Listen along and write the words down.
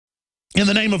in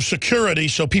the name of security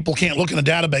so people can't look in a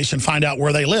database and find out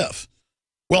where they live.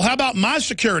 Well, how about my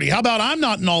security? How about I'm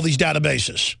not in all these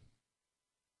databases?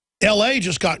 L.A.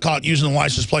 just got caught using the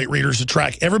license plate readers to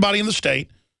track everybody in the state.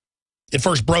 It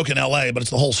first broke in L.A., but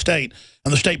it's the whole state.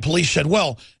 And the state police said,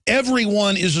 well,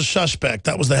 everyone is a suspect.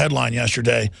 That was the headline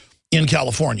yesterday in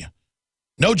California.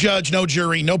 No judge, no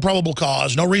jury, no probable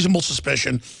cause, no reasonable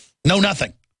suspicion, no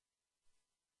nothing.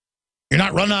 You're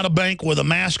not running out of bank with a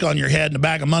mask on your head and a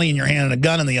bag of money in your hand and a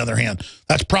gun in the other hand.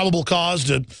 That's probable cause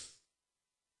to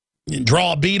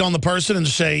draw a bead on the person and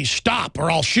say, stop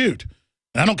or I'll shoot.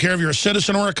 And I don't care if you're a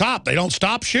citizen or a cop. They don't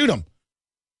stop, shoot them.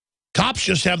 Cops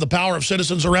just have the power of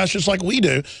citizen's arrest just like we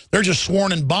do. They're just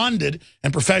sworn and bonded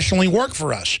and professionally work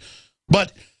for us.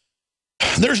 But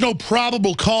there's no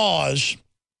probable cause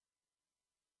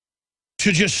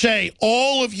to just say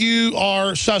all of you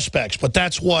are suspects. But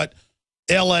that's what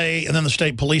L.A. and then the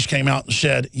state police came out and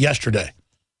said yesterday.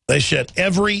 They said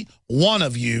every one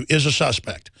of you is a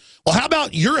suspect. Well, how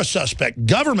about you're a suspect?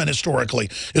 Government historically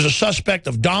is a suspect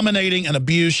of dominating and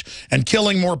abuse and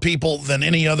killing more people than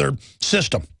any other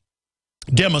system.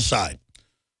 Democide.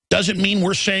 Doesn't mean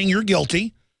we're saying you're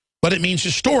guilty, but it means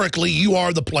historically you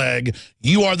are the plague,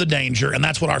 you are the danger, and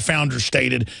that's what our founders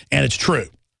stated, and it's true.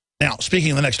 Now, speaking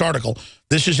of the next article,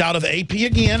 this is out of AP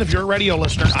again. If you're a radio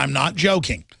listener, I'm not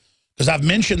joking, because I've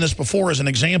mentioned this before as an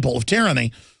example of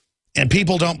tyranny, and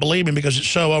people don't believe me because it's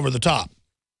so over the top.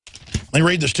 Let me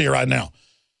read this to you right now.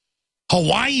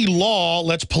 Hawaii law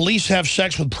lets police have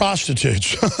sex with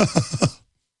prostitutes.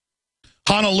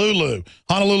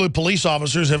 Honolulu police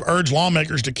officers have urged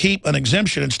lawmakers to keep an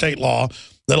exemption in state law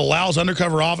that allows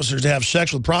undercover officers to have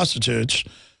sex with prostitutes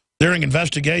during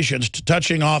investigations,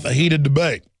 touching off a heated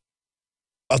debate.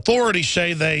 Authorities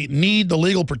say they need the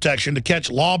legal protection to catch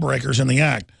lawbreakers in the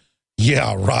act.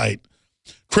 Yeah, right.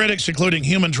 Critics, including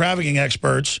human trafficking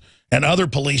experts and other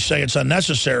police, say it's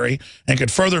unnecessary and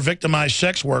could further victimize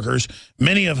sex workers,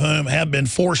 many of whom have been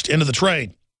forced into the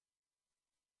trade.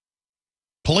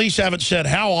 Police haven't said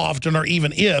how often or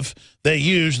even if they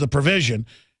use the provision,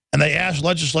 and they asked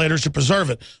legislators to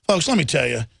preserve it. Folks, let me tell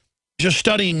you, just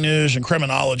studying news and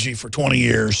criminology for 20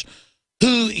 years, who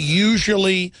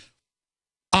usually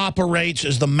operates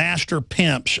as the master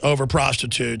pimps over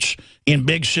prostitutes in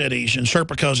big cities, and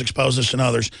Serpico's exposed this and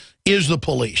others, is the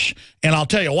police. And I'll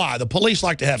tell you why. The police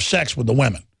like to have sex with the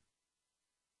women.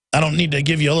 I don't need to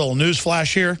give you a little news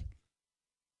flash here.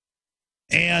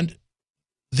 And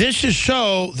this is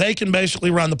so they can basically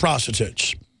run the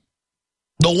prostitutes.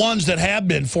 The ones that have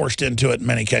been forced into it in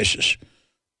many cases.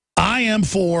 I am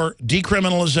for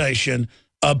decriminalization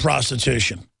of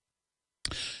prostitution.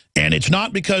 And it's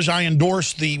not because I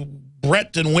endorse the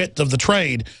breadth and width of the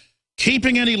trade.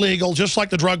 Keeping it illegal, just like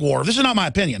the drug war, this is not my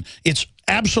opinion, it's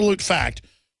absolute fact,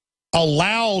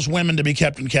 allows women to be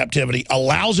kept in captivity,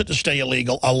 allows it to stay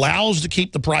illegal, allows to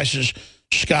keep the prices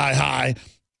sky high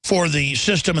for the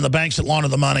system and the banks that launder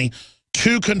the money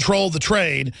to control the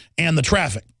trade and the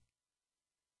traffic.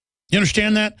 You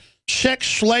understand that? Sex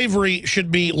slavery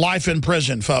should be life in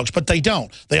prison, folks, but they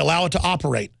don't. They allow it to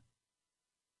operate.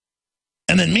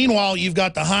 And then meanwhile, you've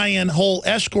got the high-end whole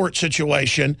escort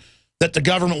situation that the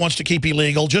government wants to keep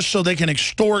illegal just so they can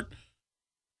extort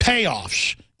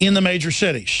payoffs in the major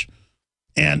cities.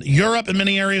 And Europe in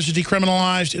many areas is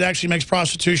decriminalized. It actually makes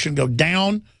prostitution go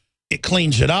down. It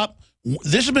cleans it up.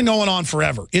 This has been going on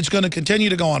forever. It's going to continue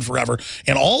to go on forever.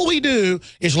 And all we do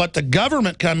is let the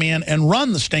government come in and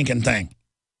run the stinking thing.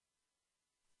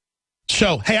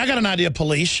 So, hey, I got an idea,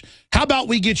 police. How about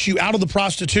we get you out of the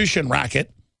prostitution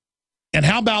racket? And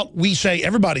how about we say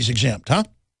everybody's exempt, huh?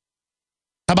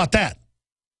 How about that?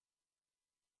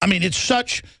 I mean, it's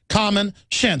such common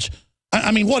sense.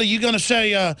 I mean, what are you going to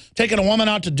say, taking a woman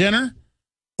out to dinner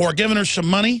or giving her some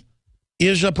money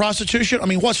is prostitution? I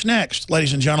mean, what's next,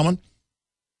 ladies and gentlemen?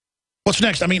 What's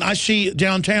next? I mean, I see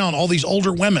downtown all these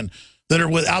older women that are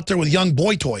out there with young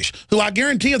boy toys who I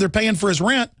guarantee you they're paying for his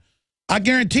rent. I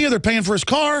guarantee you they're paying for his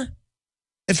car.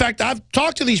 In fact, I've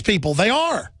talked to these people. They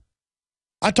are.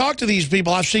 I talk to these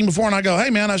people I've seen before, and I go,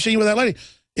 hey, man, I've seen you with that lady.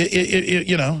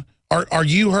 You know, are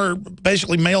you her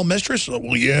basically male mistress?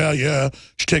 Well, yeah,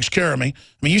 she takes care of me.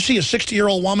 I mean, you see a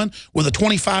 60-year-old woman with a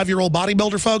 25-year-old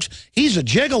bodybuilder, folks. He's a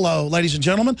gigolo, ladies and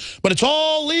gentlemen, but it's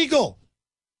all legal.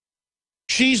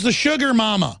 She's the sugar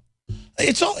mama.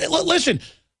 It's all, listen,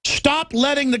 stop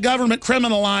letting the government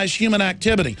criminalize human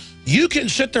activity. You can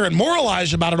sit there and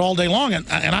moralize about it all day long, and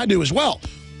I do as well.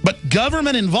 But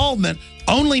government involvement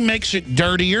only makes it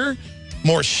dirtier,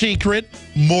 more secret,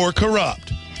 more corrupt.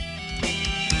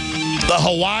 The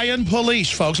Hawaiian police,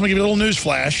 folks, let me give you a little news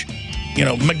flash. You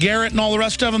know, McGarrett and all the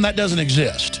rest of them, that doesn't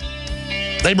exist.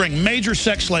 They bring major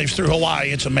sex slaves through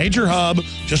Hawaii. It's a major hub,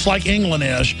 just like England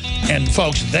is. And,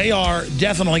 folks, they are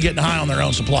definitely getting high on their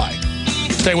own supply.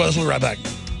 Stay with us. We'll be right back.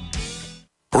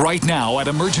 Right now at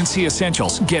Emergency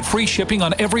Essentials, get free shipping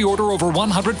on every order over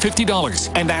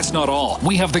 $150. And that's not all.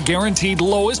 We have the guaranteed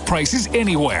lowest prices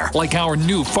anywhere, like our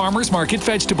new Farmer's Market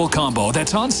vegetable combo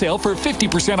that's on sale for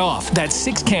 50% off. That's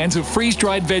 6 cans of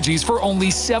freeze-dried veggies for only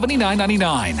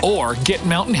 $79.99. Or get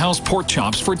Mountain House pork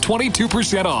chops for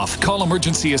 22% off. Call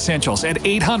Emergency Essentials at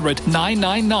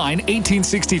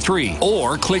 800-999-1863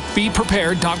 or click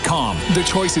BePrepared.com. The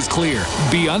choice is clear.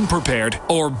 Be unprepared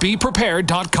or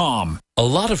BePrepared.com. A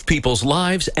lot of people's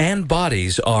lives and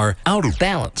bodies are out of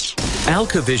balance.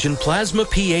 AlkaVision Plasma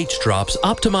pH drops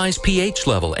optimize pH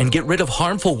level and get rid of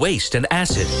harmful waste and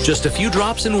acid. Just a few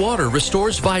drops in water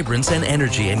restores vibrance and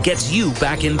energy and gets you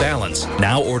back in balance.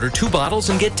 Now order 2 bottles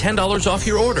and get $10 off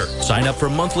your order. Sign up for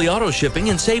monthly auto shipping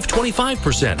and save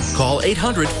 25%. Call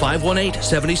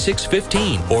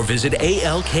 800-518-7615 or visit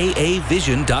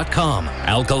alkavision.com.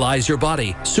 Alkalize your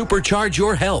body. Supercharge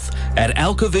your health at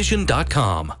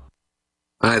alkavision.com.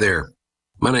 Hi there.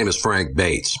 My name is Frank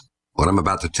Bates. What I'm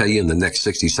about to tell you in the next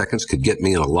 60 seconds could get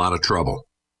me in a lot of trouble.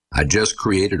 I just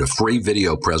created a free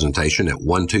video presentation at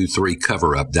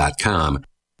 123coverup.com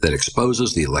that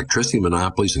exposes the electricity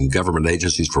monopolies and government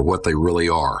agencies for what they really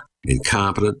are.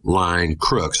 Incompetent, lying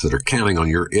crooks that are counting on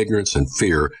your ignorance and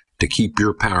fear to keep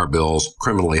your power bills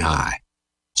criminally high.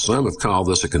 Some have called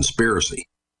this a conspiracy.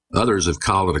 Others have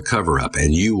called it a cover-up,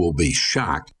 and you will be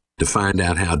shocked to find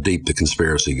out how deep the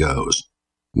conspiracy goes.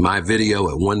 My video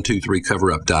at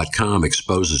 123coverup.com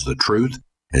exposes the truth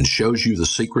and shows you the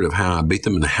secret of how I beat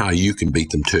them and how you can beat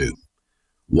them too.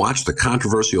 Watch the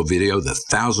controversial video that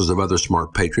thousands of other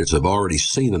smart patriots have already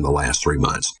seen in the last 3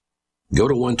 months. Go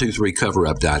to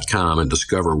 123coverup.com and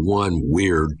discover one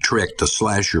weird trick to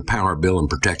slash your power bill and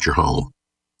protect your home.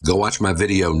 Go watch my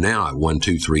video now at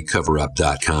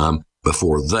 123coverup.com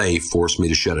before they force me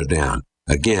to shut it down.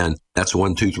 Again, that's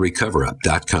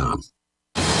 123coverup.com.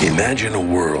 Imagine a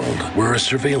world where a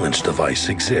surveillance device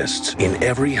exists in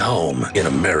every home in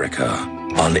America,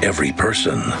 on every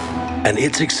person, and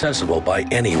it's accessible by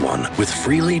anyone with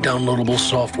freely downloadable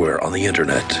software on the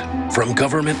internet. From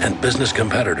government and business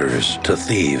competitors to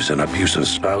thieves and abusive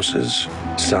spouses.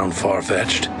 Sound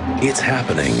far-fetched? It's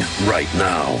happening right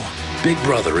now. Big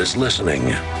Brother is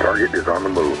listening. Target is on the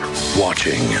move.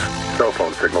 Watching. Cell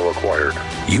phone signal acquired.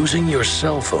 Using your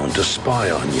cell phone to spy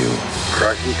on you.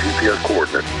 Tracking GPS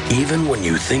coordinates. Even when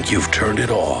you think you've turned it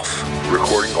off.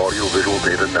 Recording audio-visual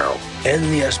data now. End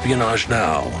the espionage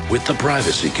now with the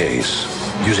Privacy Case.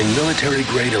 Using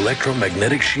military-grade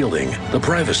electromagnetic shielding, the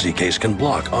Privacy Case can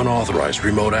block unauthorized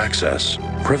remote access,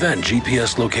 prevent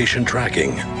GPS location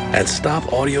tracking, and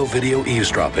stop audio-video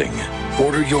eavesdropping.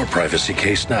 Order your Privacy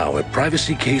Case now at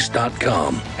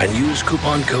privacycase.com and use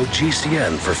coupon code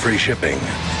GCN for free shipping.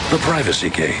 The Privacy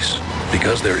Case,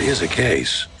 because there is a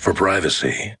case for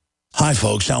privacy. Hi,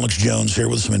 folks. Alex Jones here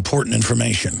with some important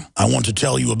information. I want to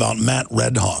tell you about Matt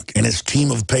Redhawk and his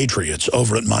team of patriots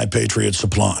over at My Patriot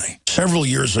Supply. Several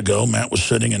years ago, Matt was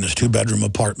sitting in his 2-bedroom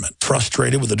apartment,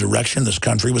 frustrated with the direction this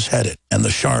country was headed and the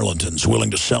charlatans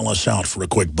willing to sell us out for a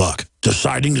quick buck.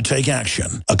 Deciding to take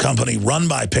action, a company run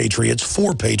by patriots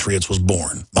for patriots was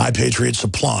born. My Patriot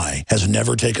Supply has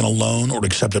never taken a loan or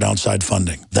accepted outside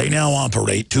funding. They now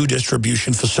operate 2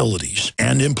 distribution facilities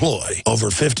and employ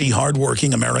over 50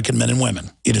 hardworking American men and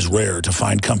women. It is rare to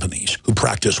find companies who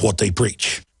practice what they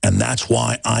preach. And that's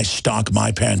why I stock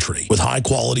my pantry with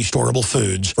high-quality storable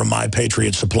foods from My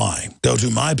Patriot Supply. Go to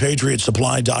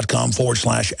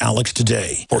mypatriotsupply.com/Alex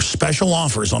today for special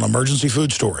offers on emergency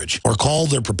food storage or call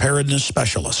their preparedness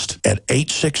specialist at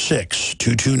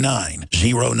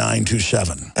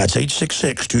 866-229-0927. That's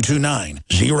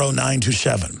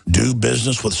 866-229-0927. Do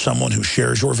business with someone who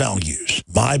shares your values.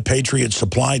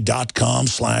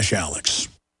 mypatriotsupply.com/Alex.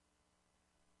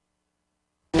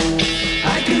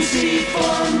 I can see for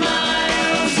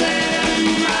miles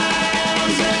and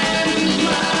miles and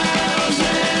miles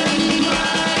and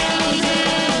miles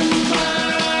and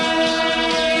miles.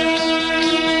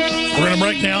 We're going to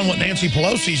break down what Nancy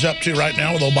Pelosi's up to right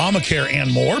now with Obamacare and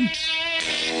more.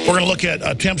 We're going to look at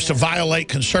attempts to violate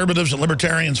conservatives and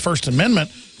libertarians' First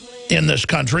Amendment in this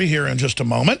country here in just a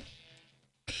moment.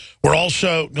 We're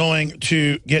also going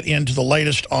to get into the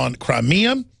latest on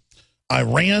Crimea.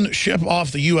 Iran ship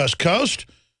off the U.S. coast.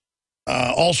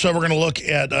 Also, we're going to look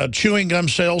at chewing gum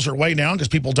sales are way down because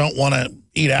people don't want to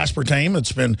eat aspartame.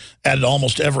 It's been added to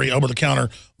almost every over-the-counter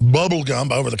bubble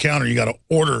gum. Over-the-counter, you got to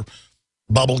order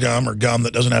bubble gum or gum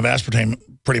that doesn't have aspartame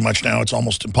pretty much now. It's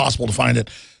almost impossible to find it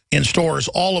in stores.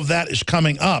 All of that is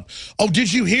coming up. Oh,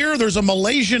 did you hear there's a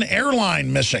Malaysian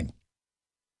airline missing?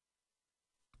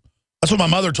 That's what my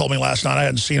mother told me last night. I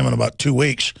hadn't seen him in about 2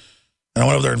 weeks. And I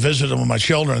went over there and visited him with my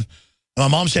children. And my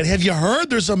mom said, have you heard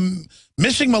there's a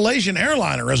missing Malaysian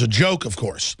airliner? As a joke, of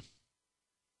course.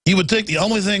 You would think the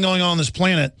only thing going on this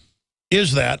planet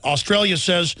is that. Australia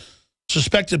says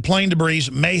suspected plane debris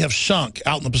may have sunk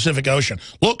out in the Pacific Ocean.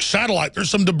 Look, satellite, there's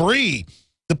some debris.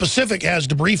 The Pacific has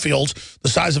debris fields the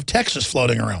size of Texas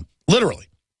floating around, literally.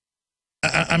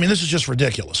 I mean, this is just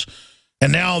ridiculous.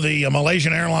 And now the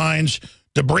Malaysian Airlines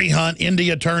debris hunt.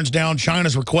 India turns down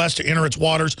China's request to enter its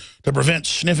waters to prevent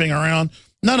sniffing around.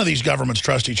 None of these governments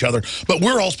trust each other. But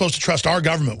we're all supposed to trust our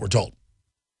government, we're told.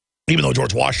 Even though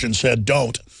George Washington said,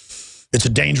 don't. It's a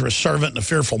dangerous servant and a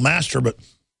fearful master. But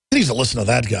he needs to listen to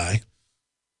that guy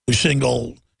who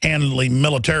single-handedly,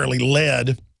 militarily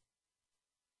led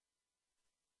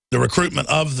the recruitment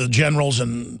of the generals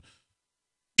and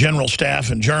general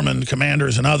staff and German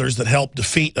commanders and others that helped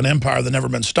defeat an empire that never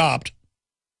been stopped.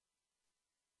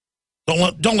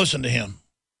 Don't listen to him.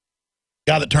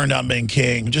 Guy that turned out being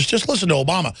king. Just listen to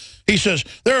Obama. He says,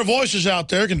 there are voices out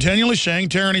there continually saying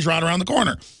tyranny's right around the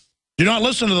corner. Do not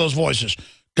listen to those voices.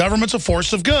 Government's a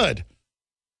force of good.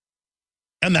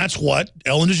 And that's what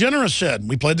Ellen DeGeneres said.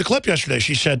 We played the clip yesterday.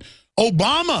 She said,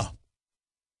 Obama,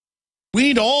 we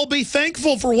need to all be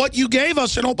thankful for what you gave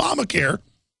us in Obamacare.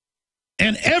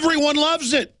 And everyone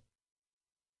loves it.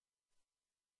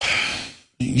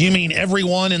 You mean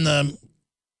everyone in the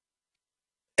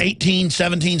 18,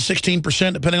 17,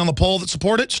 16%, depending on the poll, that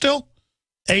support it still?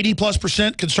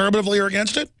 80+% conservatively are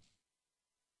against it?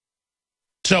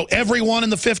 So everyone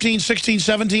in the 15, 16,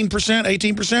 17%,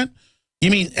 18%? You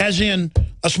mean as in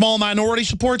a small minority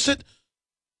supports it?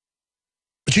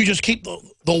 But you just keep the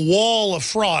wall of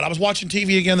fraud. I was watching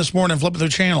TV again this morning, flipping through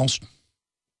channels,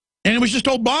 and it was just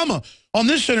Obama on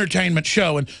this entertainment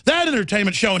show and that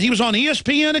entertainment show, and he was on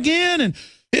ESPN again, and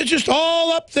it's just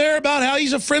all up there about how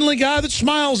he's a friendly guy that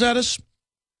smiles at us.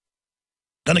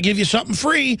 Gonna give you something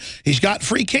free. He's got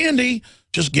free candy.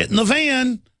 Just get in the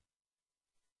van.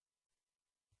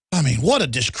 I mean, what a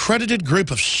discredited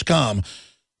group of scum.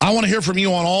 I want to hear from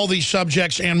you on all these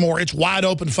subjects and more. It's wide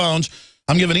open phones.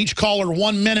 I'm giving each caller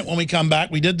 1 minute when we come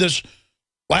back. We did this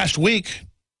last week,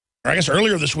 or I guess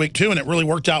earlier this week too, and it really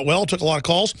worked out well. Took a lot of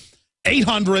calls.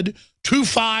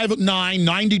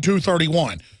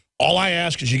 800-259-9231. All I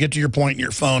ask is you get to your point in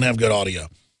your phone, have good audio.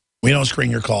 We don't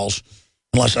screen your calls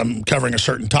unless I'm covering a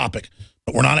certain topic.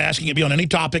 But we're not asking you to be on any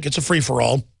topic. It's a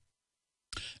free-for-all.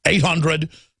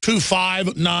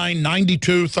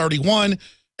 800-259-9231.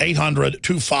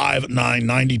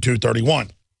 800-259-9231.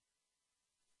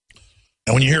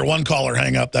 And when you hear one caller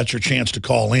hang up, that's your chance to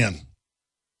call in.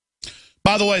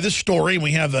 By the way, this story,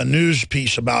 we have a news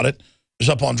piece about it, is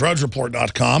up on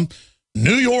DrudgeReport.com.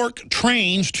 New York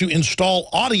trains to install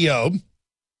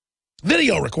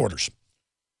video recorders.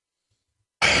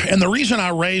 And the reason I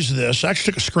raised this, I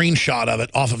actually took a screenshot of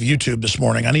it off of YouTube this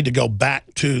morning. I need to go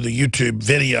back to the YouTube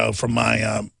video from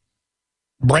my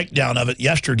breakdown of it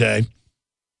yesterday.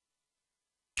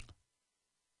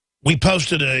 We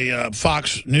posted a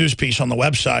Fox News piece on the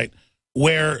website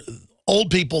where old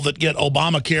people that get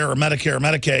Obamacare or Medicare or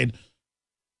Medicaid,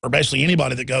 or basically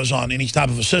anybody that goes on any type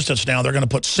of assistance now, they're going to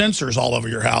put sensors all over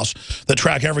your house that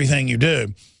track everything you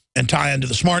do and tie into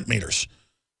the smart meters.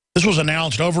 This was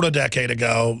announced over a decade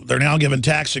ago. They're now given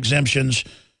tax exemptions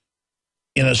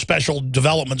in a special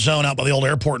development zone out by the old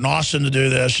airport in Austin to do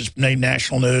this. It's made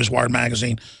national news, Wired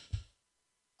Magazine.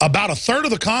 About a third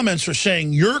of the comments are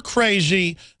saying, you're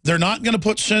crazy, they're not going to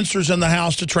put sensors in the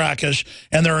house to track us,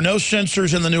 and there are no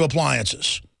sensors in the new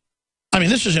appliances. I mean,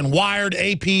 this is in Wired,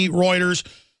 AP, Reuters.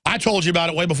 I told you about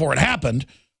it way before it happened.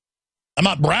 I'm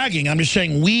not bragging. I'm just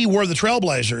saying we were the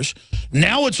trailblazers.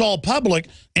 Now it's all public,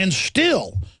 and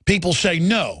still people say,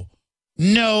 no,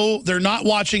 they're not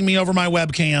watching me over my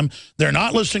webcam. They're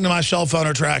not listening to my cell phone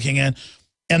or tracking it.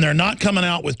 And they're not coming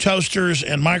out with toasters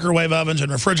and microwave ovens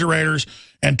and refrigerators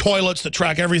and toilets that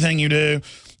track everything you do.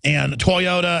 And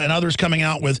Toyota and others coming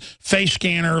out with face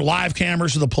scanner, live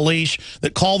cameras of the police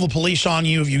that call the police on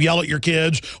you if you yell at your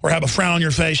kids or have a frown on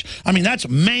your face. I mean, that's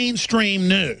mainstream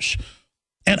news.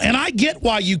 And I get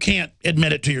why you can't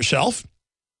admit it to yourself.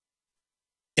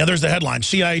 Yeah, there's the headline.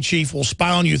 CIA chief will spy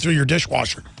on you through your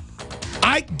dishwasher.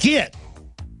 I get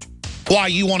why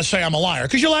you want to say I'm a liar,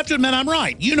 because you'll have to admit I'm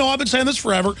right. You know I've been saying this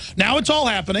forever. Now it's all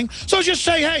happening. So just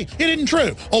say, hey, it isn't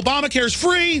true. Obamacare's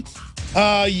free.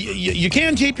 You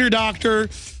can keep your doctor.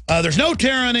 There's no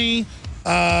tyranny.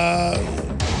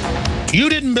 You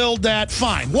didn't build that.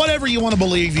 Fine. Whatever you want to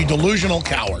believe, you delusional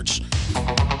cowards.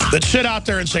 that sit out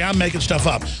there and say, I'm making stuff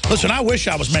up. Listen, I wish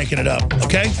I was making it up,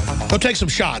 okay? Go take some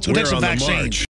shots. Go take some vaccines.